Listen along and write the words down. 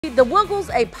The Wiggles,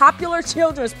 a popular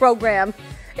children's program,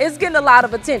 is getting a lot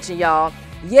of attention, y'all.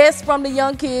 Yes, from the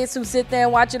young kids who sit there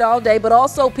and watch it all day, but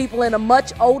also people in a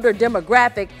much older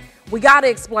demographic. We got to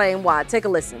explain why. Take a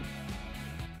listen.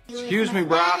 Excuse me,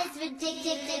 bro.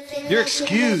 You're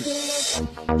excused.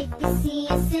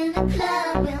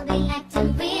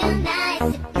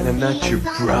 And I'm not your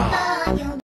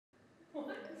bra.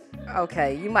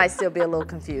 Okay, you might still be a little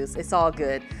confused. It's all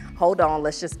good. Hold on,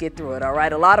 let's just get through it, all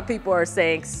right? A lot of people are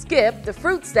saying, Skip, the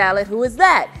fruit salad, who is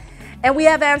that? And we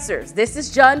have answers. This is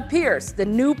John Pierce, the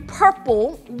new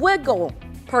purple wiggle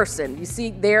person. You see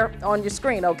there on your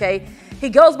screen, okay? He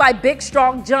goes by Big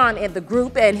Strong John in the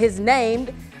group, and his name,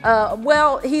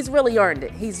 well, he's really earned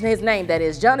it. His name, that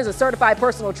is. John is a certified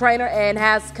personal trainer and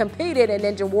has competed in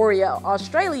Ninja Warrior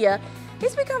Australia.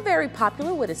 He's become very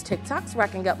popular with his TikToks,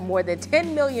 racking up more than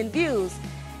 10 million views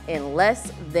in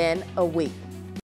less than a week.